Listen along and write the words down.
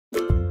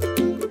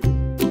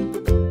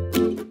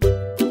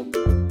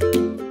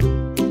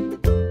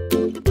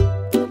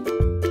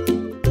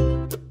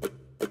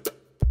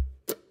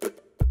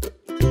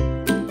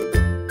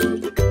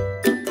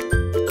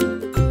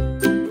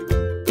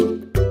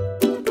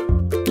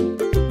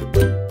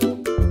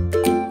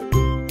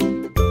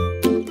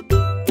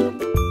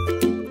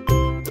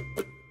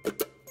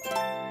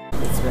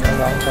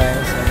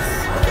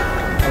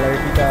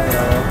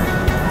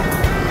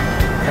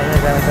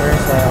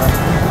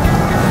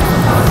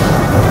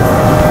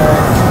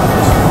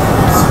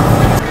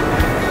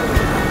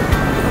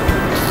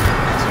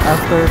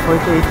after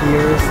 48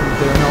 years,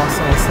 dito na ako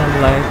sa SM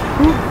Life.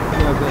 Whew!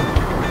 Grabe.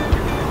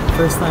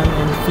 First time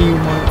in a few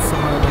months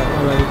ako na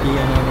LRT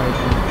and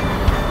MRT.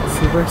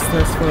 Super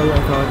stressful. I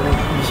thought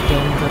like Michigan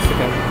just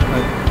again,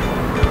 but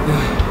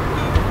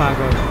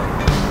pagod.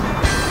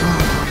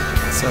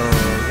 So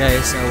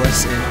guys, I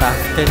was in PAF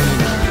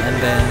kanina and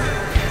then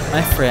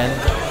my friend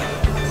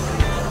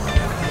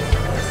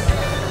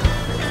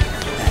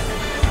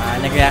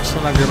nag-react siya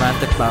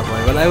mag-romantic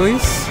baboy. Well, I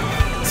was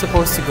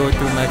supposed to go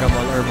to Mega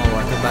Mall or Mawa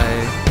to buy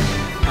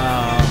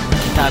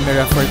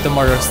camera for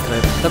tomorrow's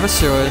trip. Tapos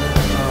yun,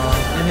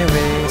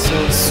 anyway, so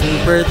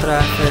super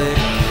traffic.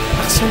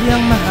 Actually,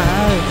 ang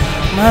mahal.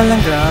 Mahal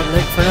ng Grab,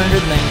 like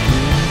 490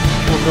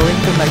 for going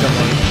to Mega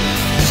Mall.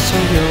 So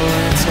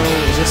yun, so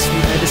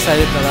I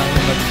decided na lang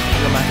na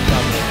mag-romantic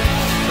baboy.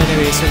 So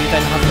anyway, so di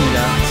tayo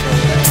nakapila. So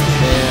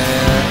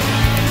there.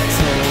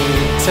 So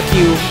sa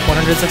queue,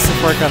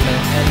 164 kami.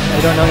 And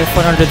I don't know if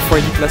 140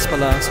 plus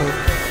pala. So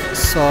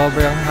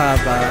sobrang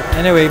haba.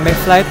 Anyway, my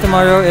flight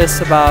tomorrow is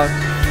about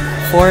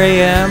 4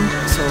 AM.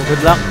 So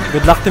good luck.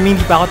 Good luck to me.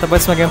 Hindi pa ako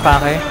tapos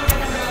mag-empake.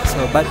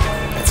 So but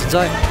let's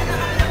enjoy.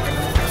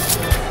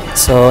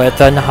 So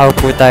ito,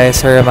 nakaupo tayo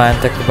sa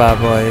romantic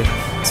baboy.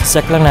 So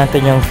check lang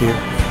natin yung view.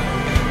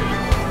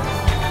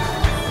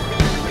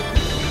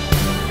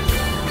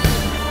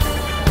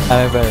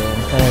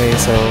 Anyway,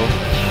 so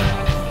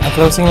ang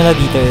closing nila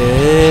dito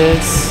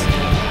is,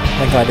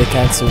 oh my god, I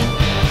can't zoom.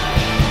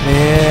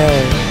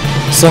 Man,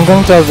 so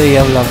hanggang 12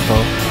 AM lang to.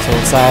 So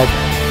sad,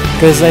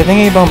 because I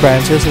think ibang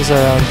branches is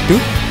around 2.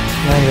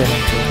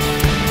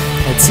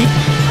 Let's see.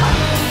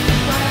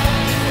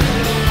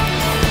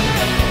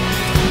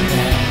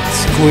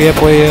 Si Kuya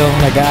po yung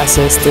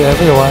nag-assist to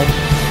everyone.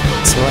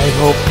 So I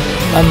hope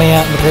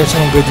mamaya mag-hear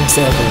siya ng good news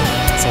to everyone.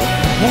 So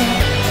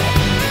yeah.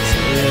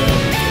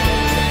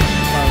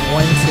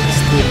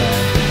 162 na.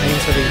 Ay,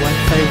 sorry,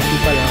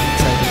 152 pa lang.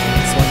 Sabi ko,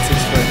 it's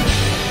 164.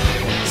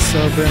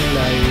 Sobrang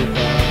layo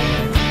pa.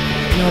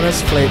 Yung oras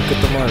flight ko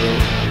tomorrow.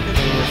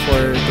 So,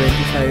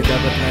 4:25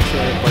 dapat nasa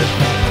airport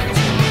na ako.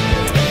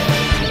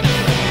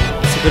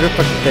 Siguro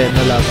pag 10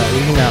 wala pa.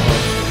 Ihin na ako.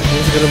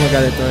 Hindi siguro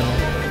magalit to. Ano?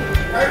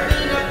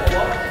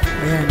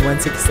 Ayan,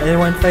 153.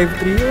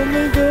 Oh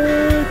my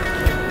god!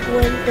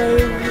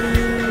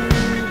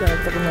 153.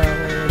 Dapat na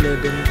ako.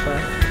 11 pa.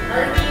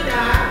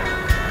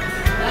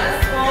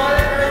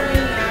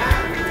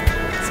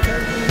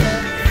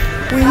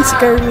 Uy, si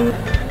Carmi.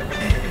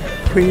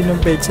 Uy,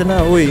 nung pecha na.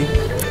 Uy,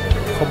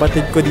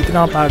 kapatid ko dito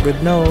nakapagod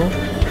na, oh.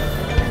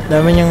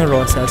 Dami niyang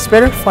rosas.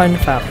 Pero fun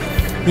fact,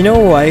 you know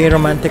why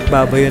romantic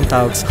baboy yung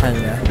tawag sa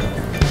kanya?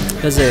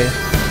 Kasi,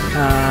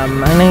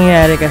 ang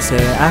nangyayari kasi,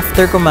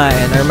 after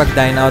kumain or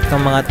mag-dine out ng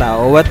mga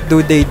tao, what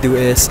do they do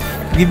is,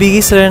 bibigay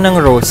sila ng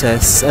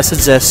roses as a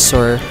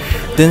gesture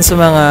dun sa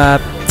mga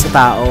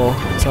tao,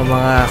 sa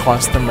mga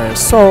customers.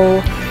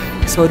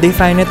 So they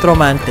find it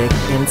romantic,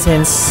 and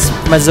since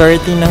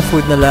majority ng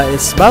food nila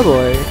is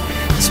baboy,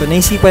 so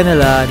naisipan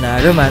nila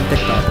na romantic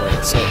baboy.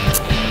 So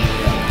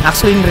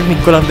actually narinig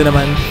ko lang din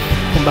naman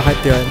kung bakit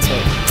yun. So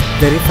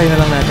verify na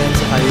lang natin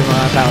sa yung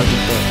mga tao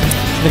dito.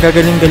 So,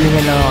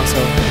 nagagaling-galingan lang ako.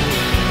 So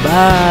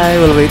bye!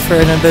 We'll wait for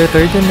another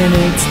 30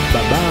 minutes.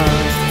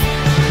 Bye-bye!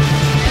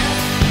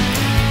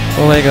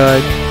 Oh my god.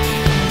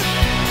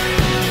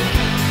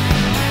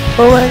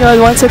 Oh my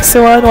god,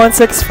 161,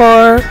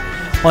 164,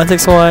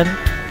 161.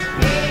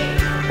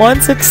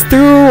 162,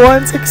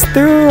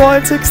 162,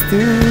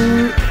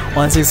 162,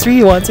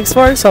 163,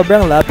 164.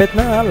 Sobrang lapit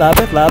na,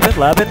 lapit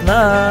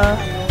na.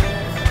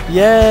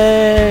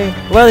 Yay!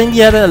 Well,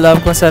 hindi natin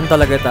alam kung saan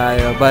talaga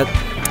tayo, but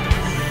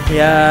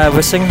yeah,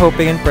 wishing,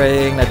 hoping, and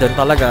praying na doon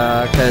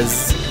talaga,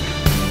 cause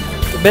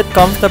a bit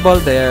comfortable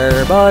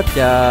there, but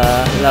yeah,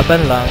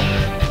 laban lang.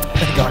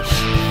 Oh my gosh,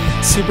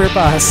 super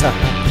paasa.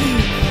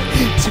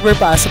 Super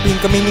paasa,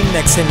 piling kami yung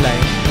next in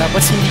line,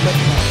 tapos hindi ba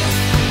tumakas?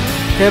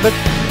 Kaya ba't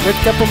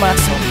ka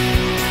pumasok?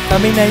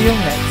 Kami na yung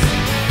next.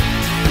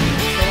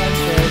 So,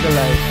 unfair the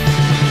life.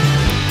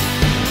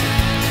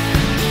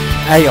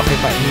 Ay, okay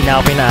pa. Hindi na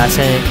ako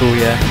pinaasa yung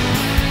kuya.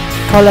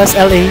 Call us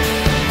LA.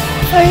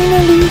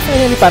 Finally.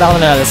 Para ako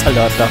nanalo sa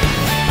loto.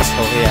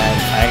 So, yan.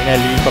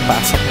 Finally,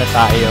 papasok na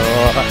tayo.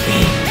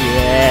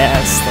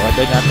 Yes.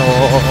 Todo na to.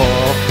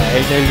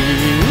 Finally.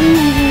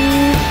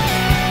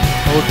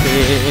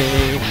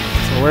 Okay.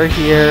 So, we're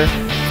here.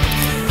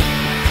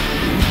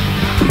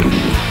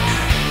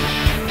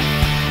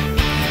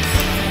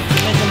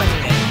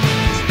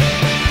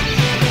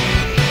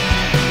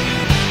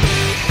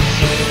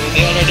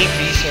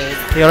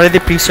 They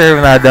already pre-serve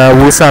na the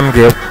Wusam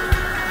gift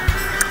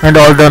and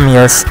all the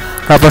meals.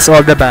 Tapos all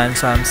the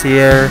bansams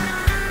here.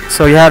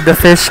 So you have the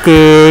fish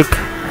cake,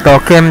 the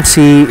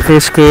kimchi,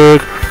 fish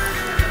cake,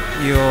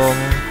 yung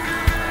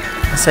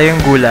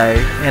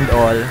gulay and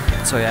all.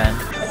 So yan.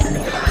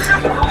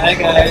 Hi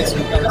guys,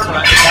 welcome to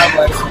my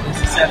Baboy.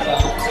 This is Seto.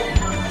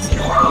 So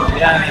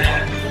yan.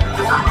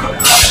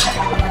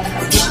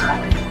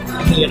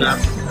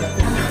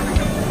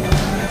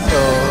 So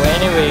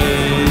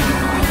anyway,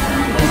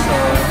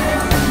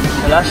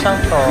 wala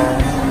siyang tong.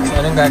 So,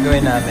 anong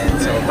gagawin namin?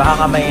 So,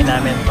 baka kamayin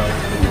namin to.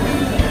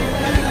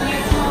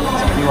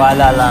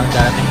 tiwala lang,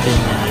 darating din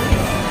niya.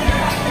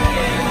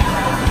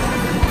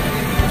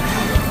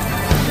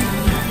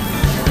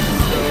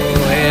 So,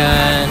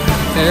 ayan.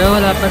 Pero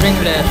wala pa rin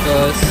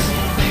lettuce.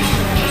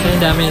 Kasi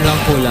ang dami nilang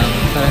kulang.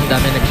 Parang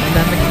dami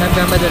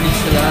nagmamadali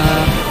sila.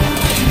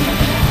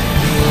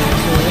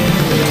 So,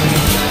 anyway.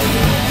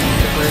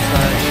 Super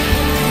sad.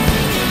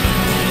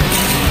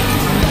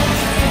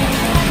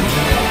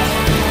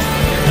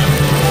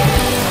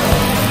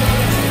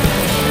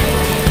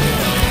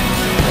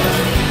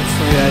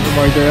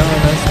 Order ako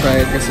ng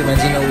Sprite kasi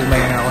medyo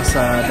naumay na ako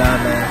sa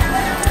dami.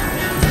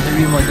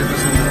 Nag-remorder ko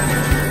sa loob.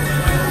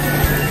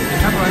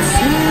 Tapos,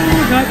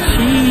 got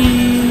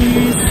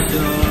cheese!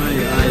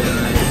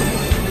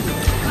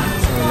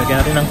 So, lagyan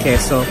natin ng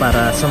keso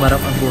para sumarap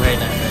ang buhay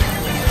natin.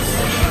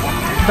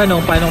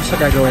 Tanong, paano ko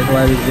siya gagawin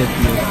while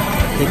video?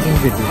 Taking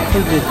video.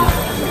 Full video.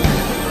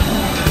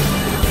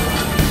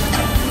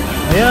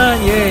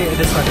 Ayan, yay!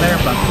 This one,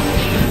 meron pa.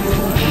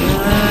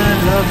 Ayan,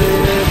 love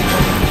it!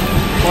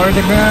 For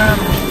the gram!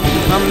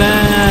 Oh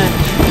man!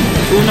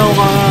 Tunaw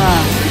ka!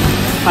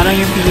 Parang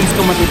yung feelings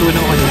ko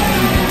matutunaw ka dito.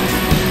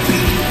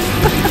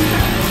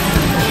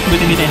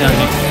 Buti hindi tayo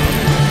namin.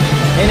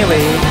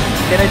 Anyway,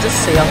 can I just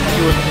say ang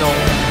cute nung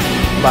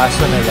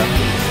baso nila?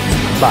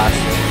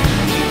 Baso.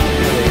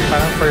 Anyway,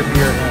 parang for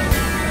beer na.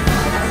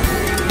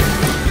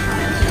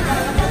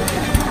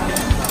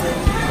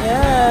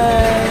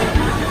 Yan!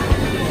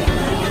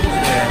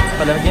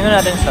 Palamigin na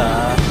natin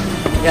sa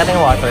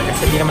yating water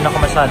kasi hindi naman ako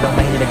masyadong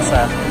mahilig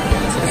sa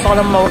gusto ko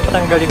lang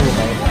mapatanggal yung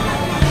umay.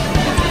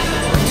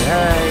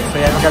 Alright, so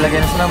yan, magalagay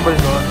na sa number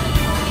no.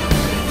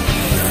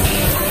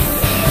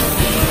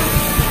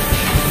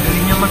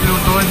 Galing niya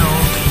magluto, no?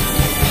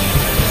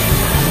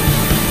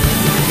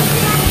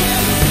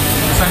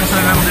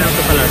 Sana lang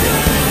magluto palagi.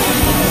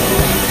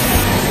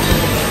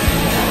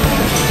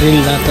 Real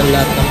natin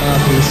lahat ng mga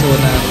puso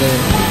natin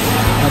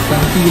at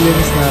ang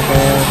feelings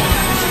natin.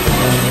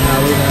 Ang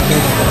hinawi natin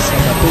at sa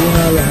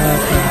matuna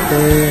lahat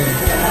natin.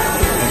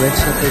 That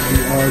should be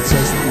all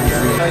just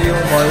easy.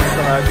 Yung balls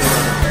sa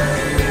atin.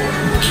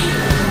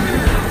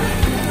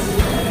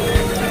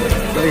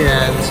 So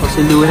yan. So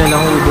si Luna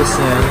lang ubos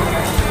niya.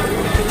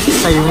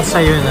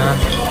 Sayong-sayo na.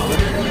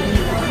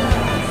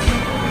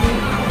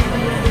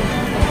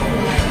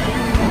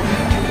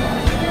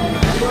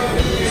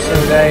 So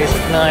guys,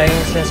 na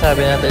yung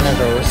sinasabi natin na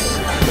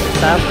rose.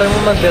 So after mo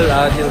mag-bill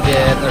out, you'll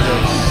get a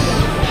rose.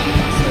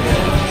 So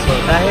yan. So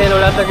dahil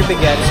wala tayong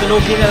ibigyan,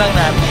 sunugin na lang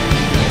natin.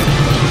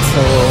 So,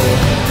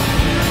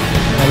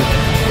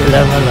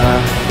 level na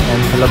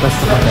and palabas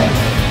na kami.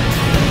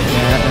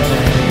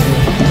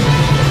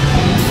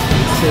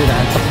 So,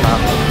 naantok na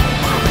ako.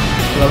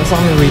 Palabas na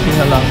kami, waiting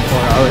na lang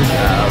for our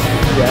nap.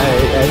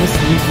 Yeah, I'm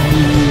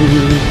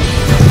sleepy.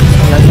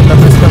 Nasa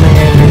tapos kami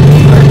ngayon.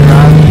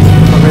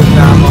 Pagod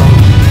na ako.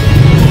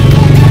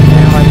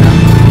 Ewan na.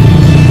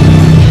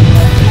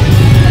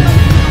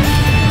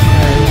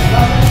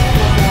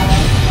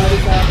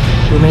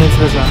 2 minutes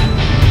pa siya.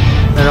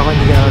 Pero kung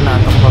hindi ka na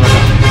naantok pa ba.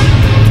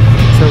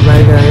 So bye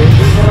guys.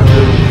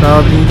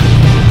 Probably